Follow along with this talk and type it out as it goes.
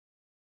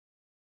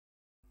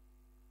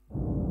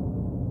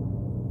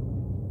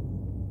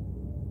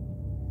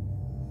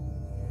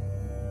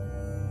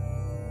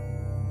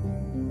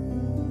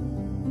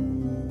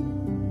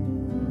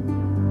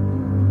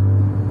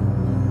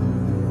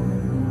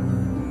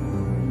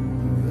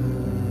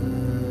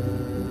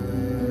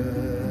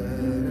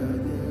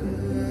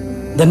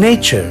The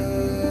nature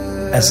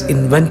has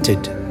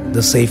invented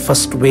the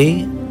safest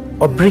way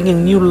of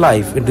bringing new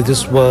life into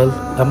this world,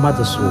 a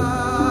mother's womb.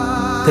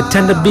 The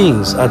tender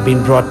beings are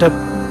being brought up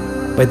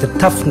by the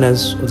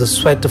toughness of the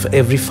sweat of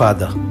every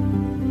father.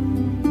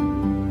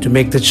 To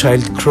make the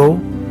child grow,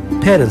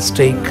 parents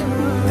take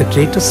the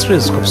greatest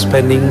risk of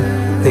spending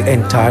the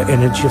entire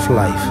energy of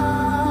life.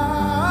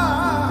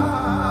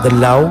 The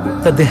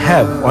love that they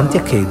have on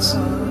their kids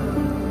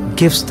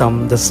gives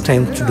them the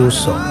strength to do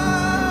so.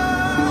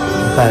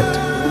 But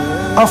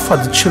how far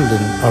the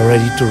children are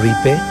ready to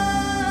repay?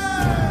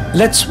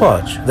 Let's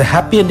watch the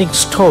happy ending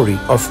story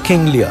of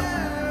King Lear.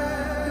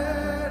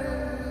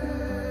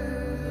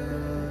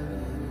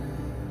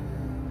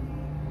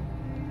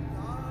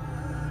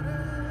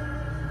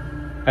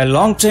 A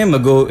long time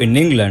ago in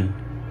England,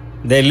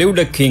 there lived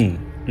a king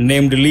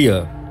named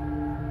Lear.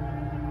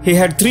 He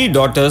had 3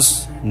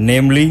 daughters,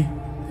 namely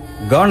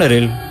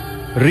Goneril,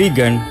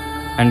 Regan,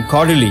 and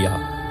Cordelia.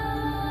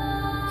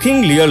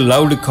 King Lear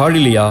loved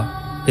Cordelia,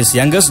 his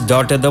youngest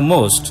daughter, the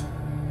most.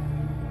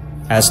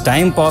 As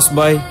time passed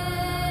by,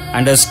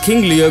 and as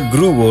King Lear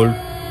grew old,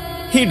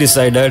 he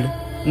decided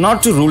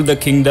not to rule the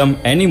kingdom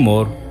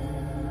anymore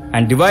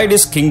and divide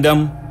his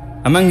kingdom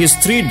among his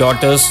 3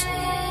 daughters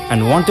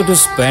and wanted to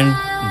spend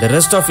the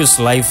rest of his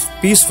life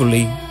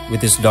peacefully with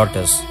his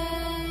daughters.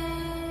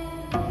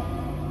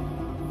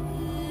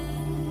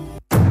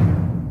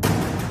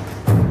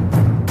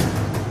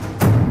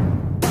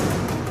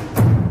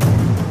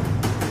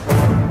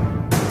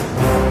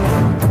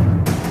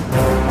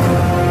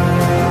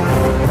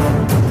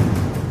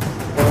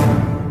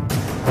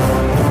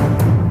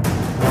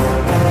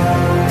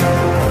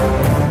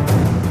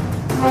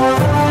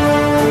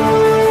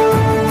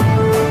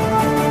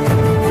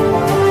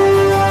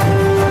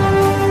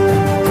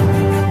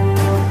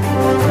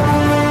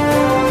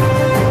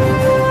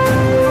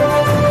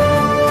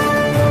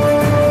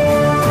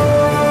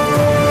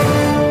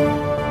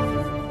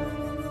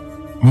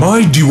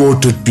 My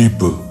devoted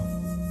people,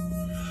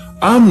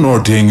 I'm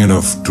not young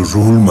enough to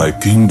rule my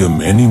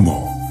kingdom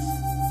anymore.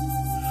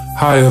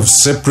 I have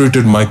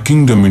separated my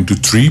kingdom into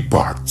 3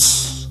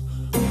 parts.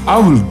 I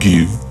will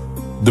give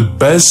the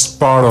best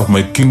part of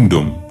my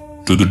kingdom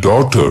to the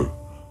daughter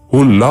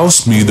who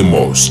loves me the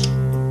most.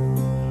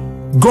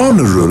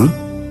 Goneril,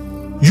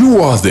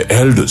 you are the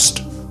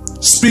eldest.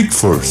 Speak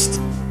first.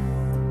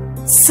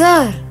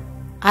 Sir,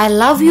 I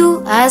love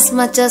you as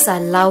much as I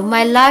love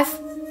my life,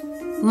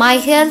 my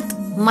health,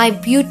 my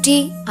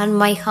beauty and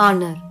my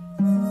honor.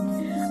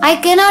 I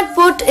cannot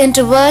put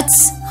into words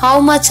how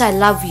much I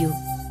love you.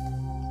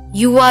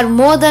 You are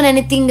more than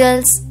anything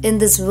else in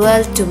this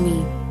world to me.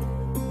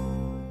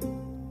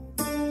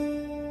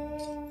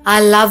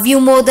 I love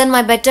you more than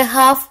my better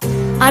half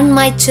and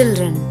my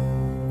children.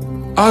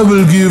 I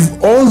will give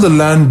all the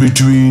land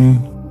between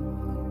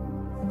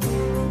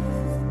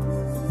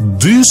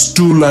these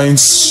 2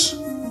 lines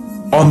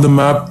on the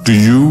map to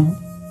you,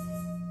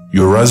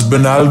 your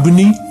husband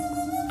Albany,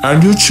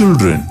 and your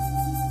children.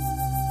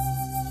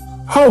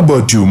 How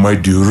about you, my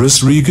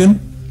dearest Regan?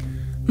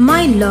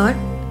 My lord,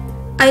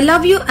 I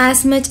love you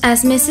as much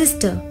as my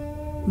sister,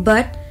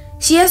 but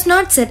she has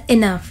not said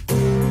enough.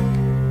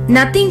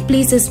 Nothing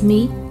pleases me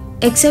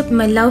except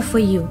my love for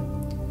you.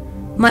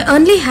 My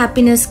only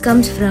happiness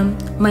comes from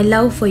my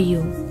love for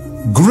you.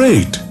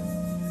 Great!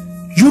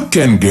 You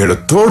can get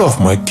 1/3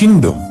 of my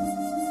kingdom.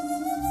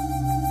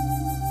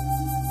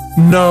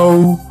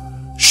 Now,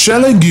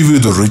 shall I give you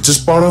the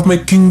richest part of my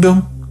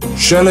kingdom?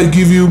 Shall I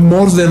give you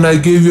more than I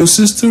gave your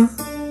sister?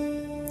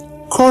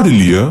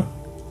 Cordelia,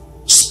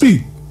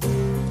 speak.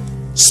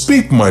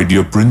 Speak, my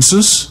dear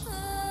princess.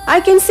 I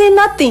can say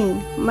nothing,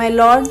 my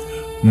lord.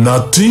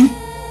 Nothing?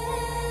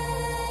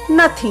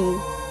 Nothing.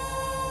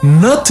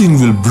 Nothing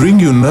will bring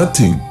you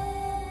nothing.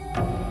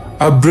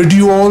 I bred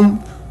you all,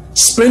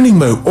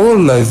 spending my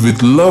whole life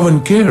with love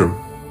and care.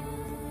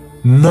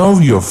 Now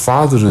your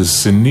father is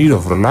in need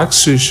of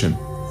relaxation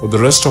for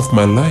the rest of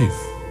my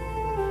life.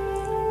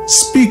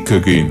 Speak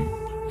again.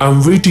 I'm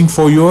waiting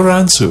for your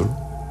answer.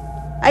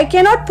 I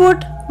cannot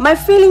put my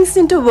feelings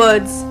into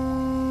words.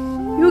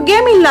 You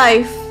gave me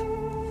life,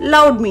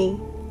 loved me.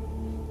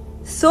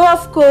 So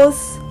of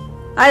course,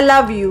 I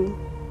love you.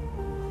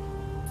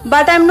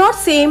 But I'm not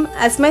same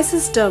as my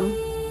sister.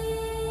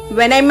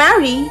 When I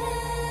marry,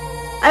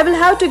 I will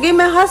have to give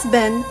my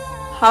husband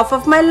half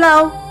of my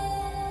love.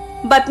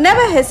 But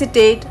never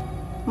hesitate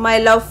my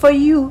love for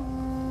you.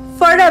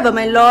 Forever,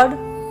 my lord.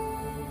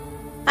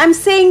 I'm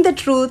saying the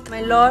truth,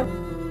 my lord.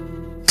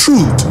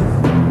 Truth?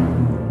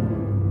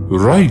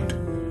 Right.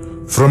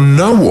 From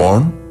now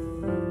on,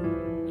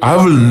 I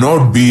will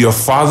not be your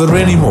father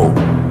anymore.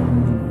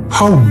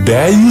 How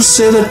dare you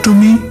say that to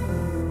me?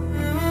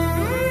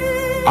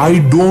 I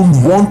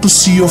don't want to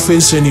see your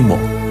face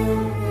anymore.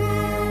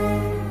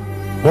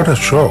 What a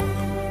shock.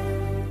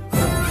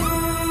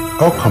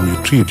 How come you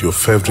treat your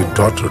favorite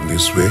daughter in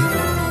this way?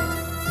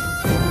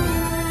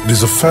 It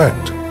is a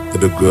fact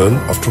that a girl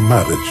after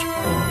marriage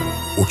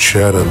would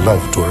share her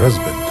love to her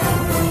husband.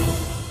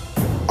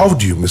 How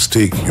do you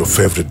mistake your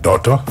favorite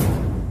daughter?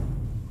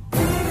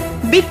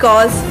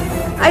 because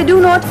I do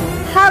not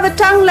have a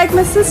tongue like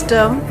my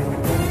sister.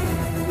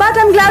 But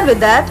I'm glad with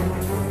that.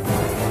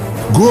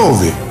 Go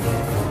away.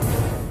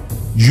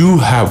 You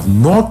have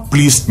not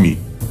pleased me.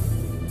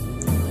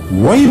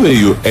 Why were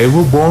you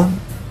ever born?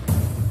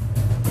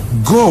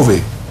 Go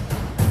away.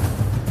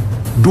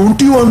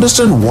 Don't you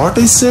understand what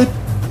I said?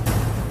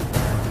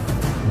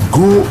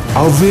 Go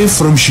away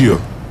from here.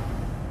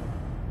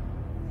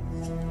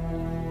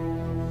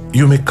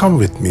 You may come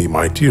with me,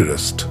 my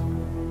dearest.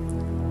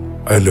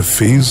 I'll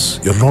face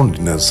your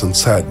loneliness and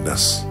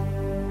sadness.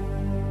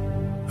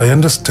 I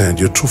understand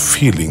your true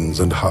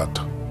feelings and heart.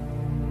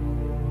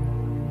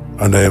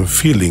 And I am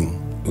feeling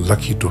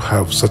lucky to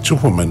have such a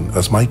woman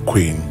as my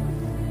queen.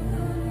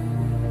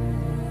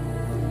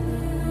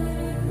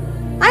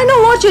 I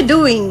know what you're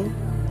doing.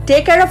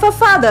 Take care of her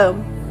father.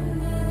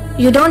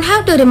 You don't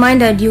have to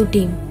remind our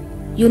duty.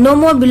 You no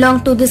more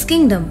belong to this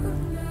kingdom.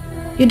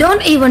 You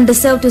don't even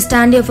deserve to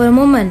stand here for a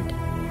moment.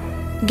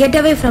 Get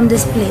away from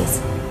this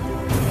place.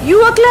 You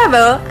are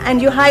clever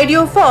and you hide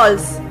your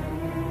faults.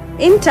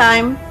 In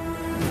time,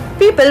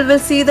 people will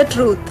see the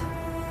truth.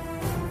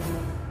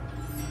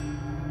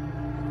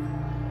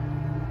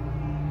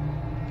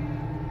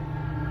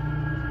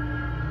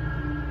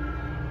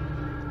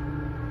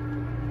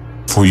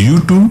 For you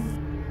two,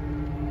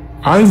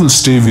 I will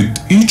stay with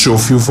each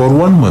of you for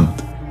 1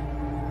 month.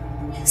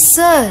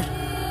 Sir,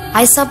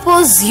 I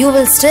suppose you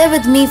will stay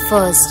with me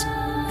first,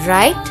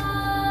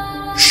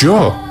 right?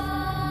 Sure.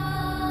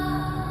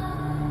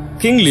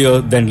 King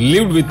Lear then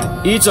lived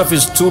with each of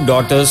his 2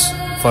 daughters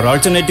for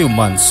alternative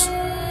months.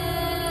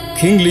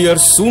 King Lear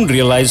soon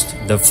realized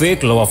the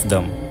fake love of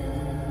them.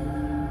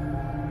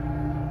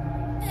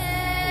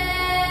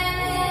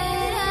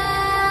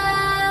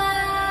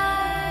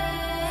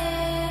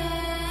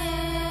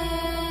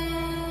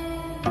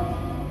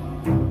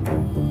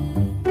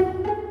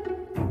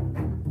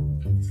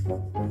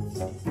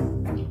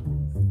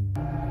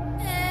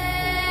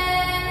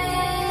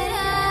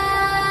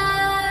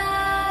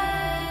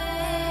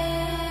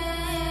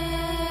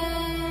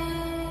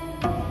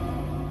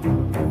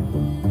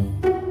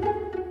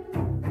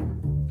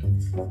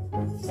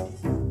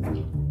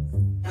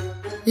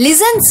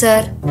 Listen,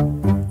 sir.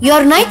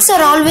 Your knights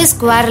are always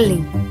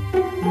quarreling.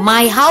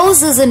 My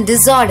house is in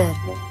disorder.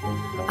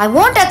 I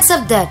won't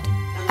accept that.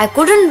 I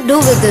couldn't do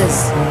with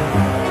this.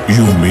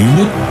 You mean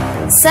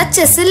it? Such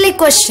a silly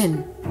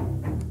question.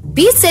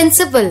 Be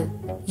sensible.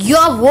 You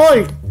are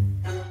old.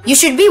 You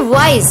should be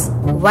wise.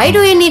 Why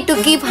do you need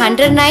to keep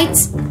 100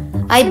 knights?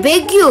 I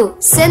beg you,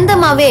 send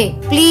them away,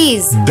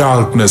 please.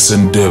 Darkness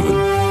and devil.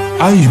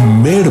 I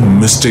made a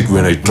mistake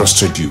when I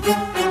trusted you.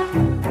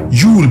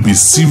 You will be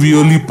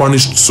severely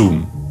punished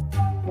soon.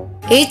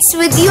 It's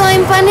with you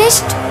I'm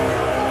punished.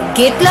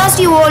 Get lost,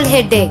 you old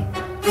headache.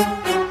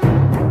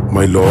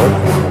 My lord,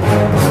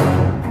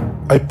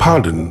 I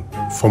pardon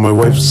for my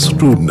wife's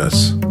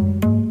rudeness.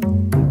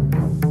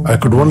 I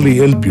could only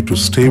help you to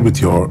stay with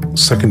your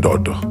second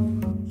daughter.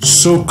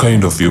 So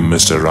kind of you,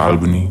 Mr.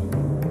 Albany.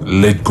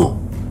 Let go.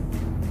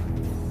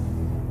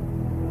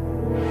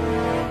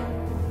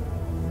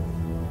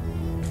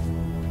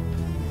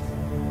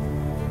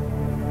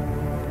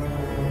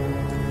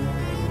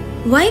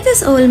 Why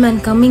this old man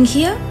coming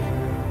here?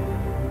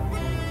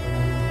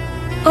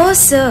 Oh,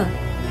 sir,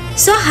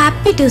 so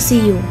happy to see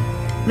you.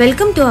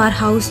 Welcome to our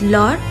house,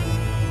 Lord.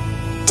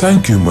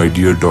 Thank you, my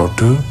dear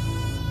daughter.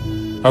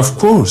 Of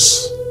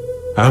course,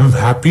 I'm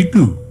happy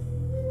too.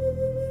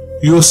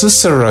 Your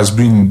sister has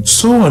been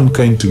so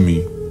unkind to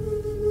me.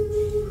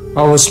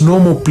 I was no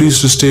more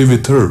pleased to stay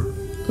with her.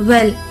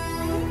 Well,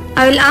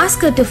 I will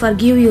ask her to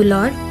forgive you,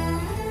 Lord.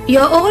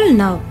 You're old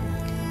now.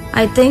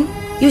 I think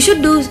you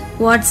should do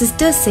what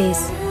sister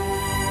says.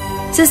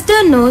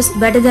 Sister knows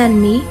better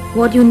than me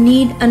what you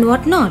need and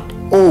what not.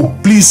 Oh,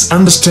 please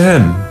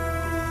understand.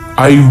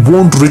 I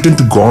won't return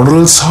to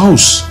Goneril's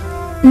house.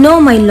 No,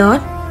 my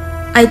lord.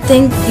 I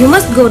think you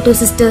must go to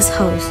sister's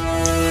house.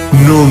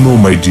 No,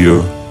 my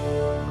dear.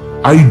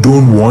 I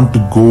don't want to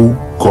go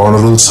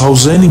Goneril's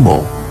house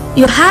anymore.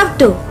 You have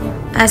to.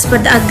 As per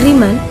the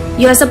agreement,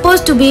 you are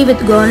supposed to be with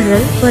Goneril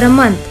for a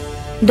month.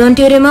 Don't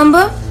you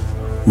remember?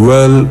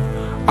 Well,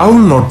 I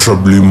will not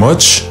trouble you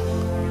much.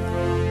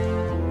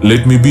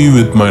 Let me be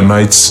with my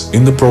knights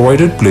in the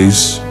provided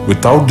place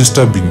without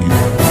disturbing you.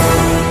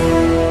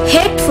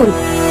 Hateful!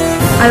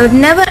 I would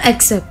never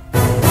accept.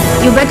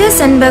 You better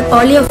send back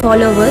all your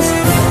followers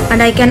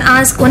and I can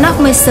ask one of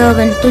my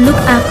servants to look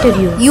after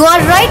you. You are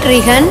right,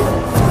 Rehan.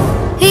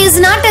 He is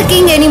not a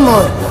king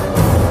anymore.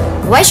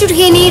 Why should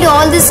he need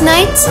all these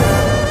knights?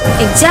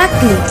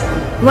 Exactly.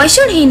 Why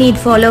should he need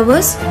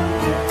followers?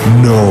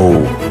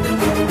 No.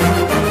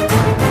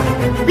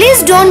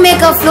 Please don't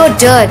make our floor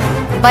dirt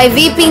by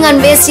weeping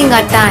and wasting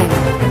our time.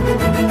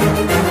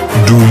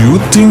 Do you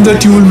think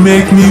that you will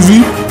make me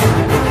weep?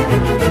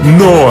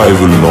 No, I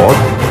will not.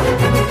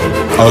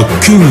 A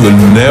king will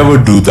never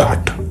do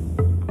that.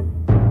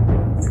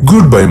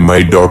 Goodbye,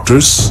 my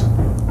daughters.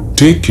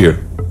 Take care.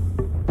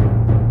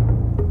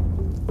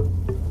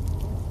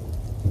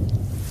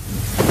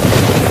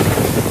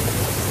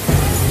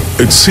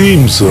 It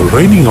seems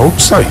raining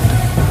outside.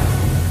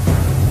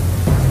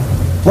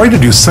 Why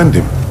did you send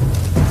him?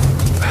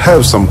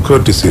 Have some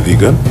courtesy,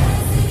 Regan.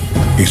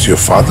 He's your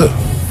father.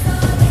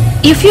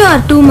 If you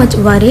are too much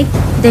worried,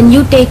 then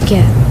you take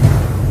care.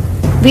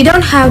 We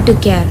don't have to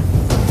care.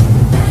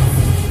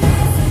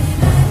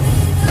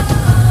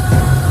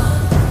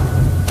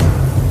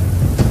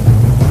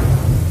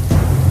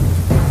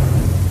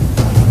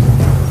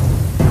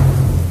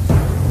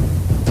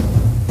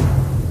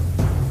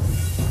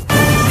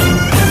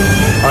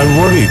 I'm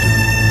worried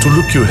to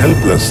look you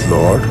helpless,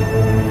 Lord.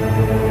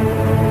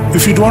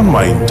 If you don't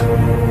mind,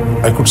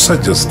 I could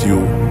suggest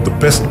you the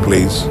best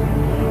place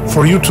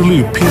for you to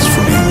live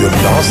peacefully in your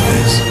last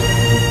days.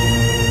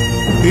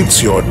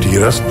 It's your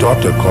dearest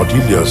daughter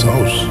Cordelia's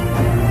house.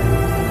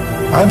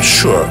 I'm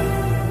sure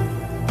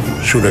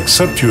she'll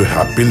accept you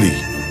happily.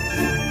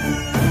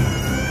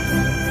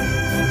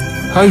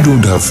 I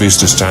don't have face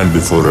to stand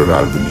before her,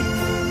 Albany.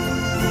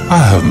 I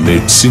have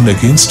made sin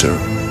against her.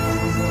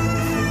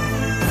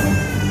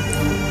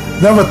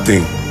 Never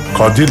think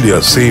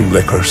Cordelia same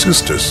like her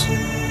sisters.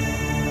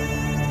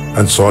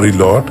 And sorry,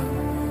 Lord.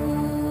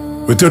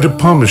 With your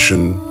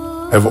permission,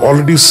 I've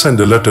already sent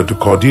a letter to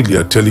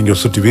Cordelia telling your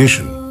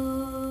situation.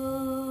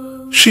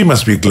 She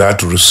must be glad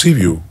to receive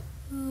you.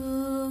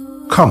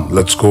 Come,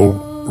 let's go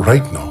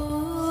right now.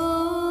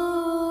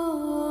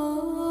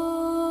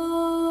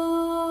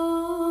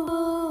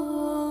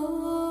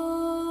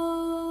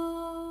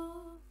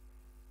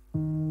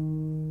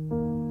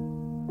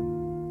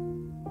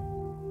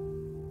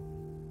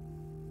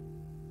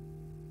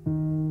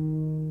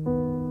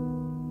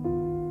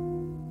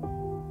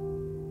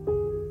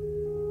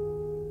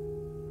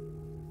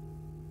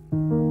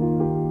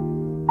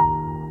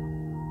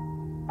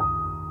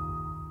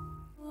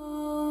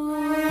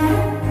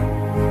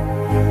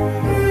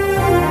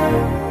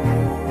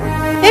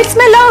 It's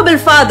my lovable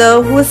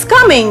father who is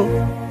coming,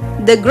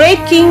 the great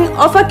king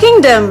of our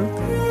kingdom.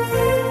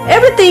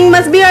 Everything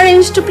must be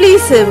arranged to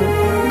please him.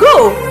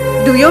 Go,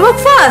 do your work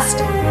fast.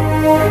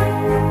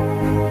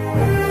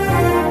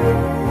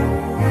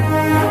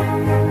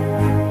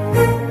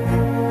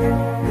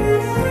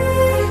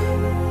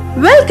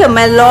 Welcome,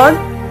 my lord.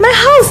 My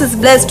house is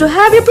blessed to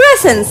have your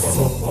presence.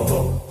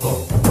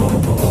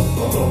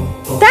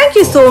 Thank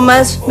you so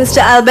much,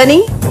 Mr.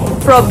 Albany,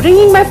 for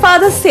bringing my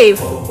father safe.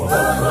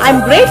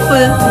 I'm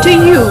grateful to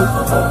you.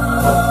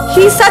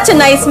 He is such a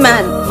nice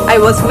man. I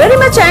was very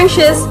much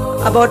anxious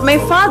about my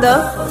father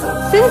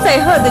since I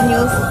heard the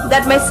news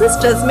that my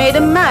sisters made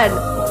him mad.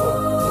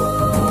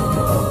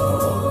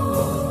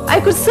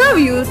 I could serve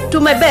you to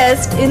my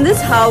best in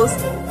this house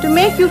to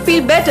make you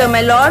feel better,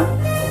 my lord.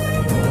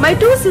 My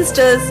two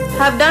sisters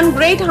have done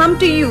great harm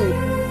to you.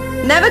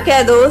 Never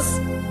care those.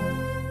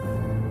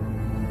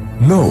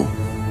 No,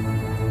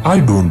 I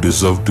don't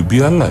deserve to be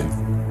alive.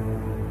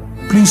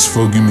 Please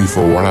forgive me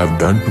for what I've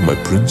done to my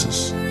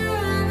princess,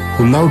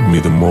 who loved me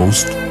the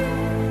most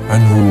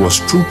and who was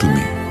true to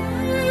me.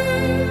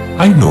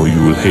 I know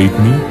you will hate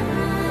me.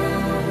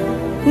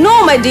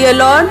 No, my dear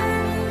lord.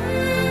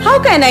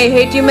 How can I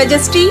hate you,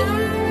 Majesty?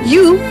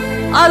 You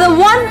are the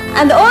one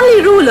and the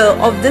only ruler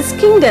of this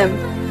kingdom,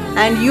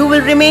 and you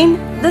will remain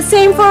the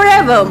same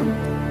forever.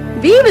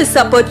 We will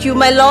support you,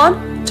 my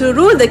lord, to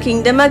rule the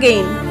kingdom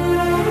again.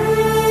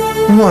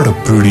 What a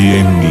pretty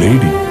young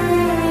lady.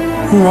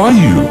 Who are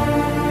you?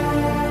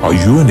 Are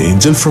you an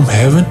angel from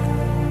heaven?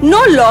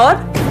 No, lord.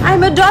 I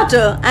am a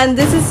daughter, and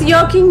this is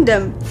your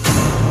kingdom.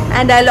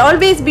 And I'll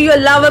always be your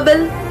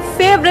lovable,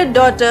 favorite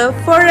daughter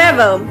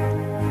forever.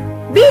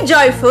 Be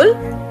joyful.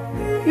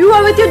 You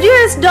are with your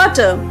dearest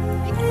daughter.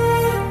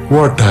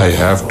 What I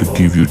have to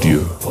give you,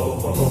 dear,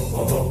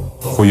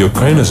 for your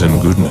kindness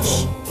and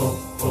goodness.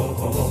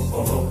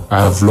 I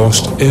have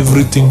lost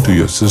everything to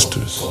your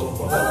sisters.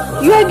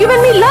 You have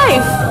given me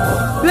life.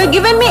 You have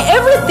given me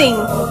everything.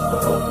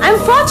 I'm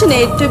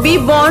fortunate to be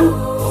born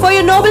for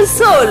your noble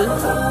soul.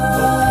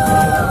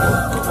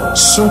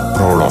 So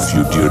proud of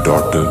you, dear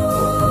daughter.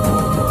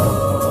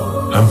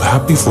 I'm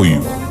happy for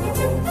you.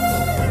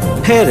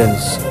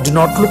 Parents do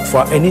not look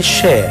for any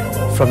share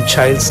from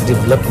child's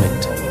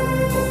development.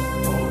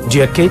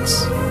 Dear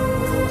kids,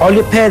 all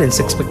your parents'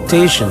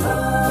 expectation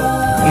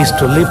is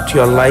to lift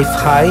your life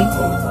high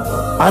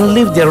and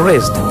leave the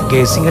rest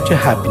gazing at your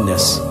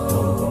happiness.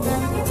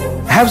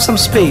 Have some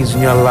space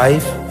in your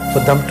life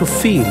for them to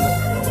feel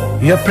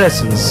your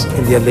presence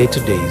in their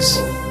later days,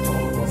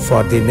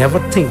 for they never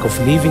think of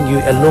leaving you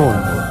alone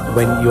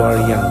when you are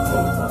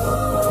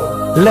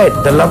young.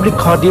 Let the lovely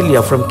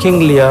Cordelia from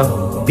King Lear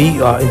be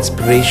our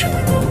inspiration.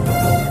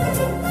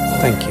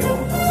 Thank you.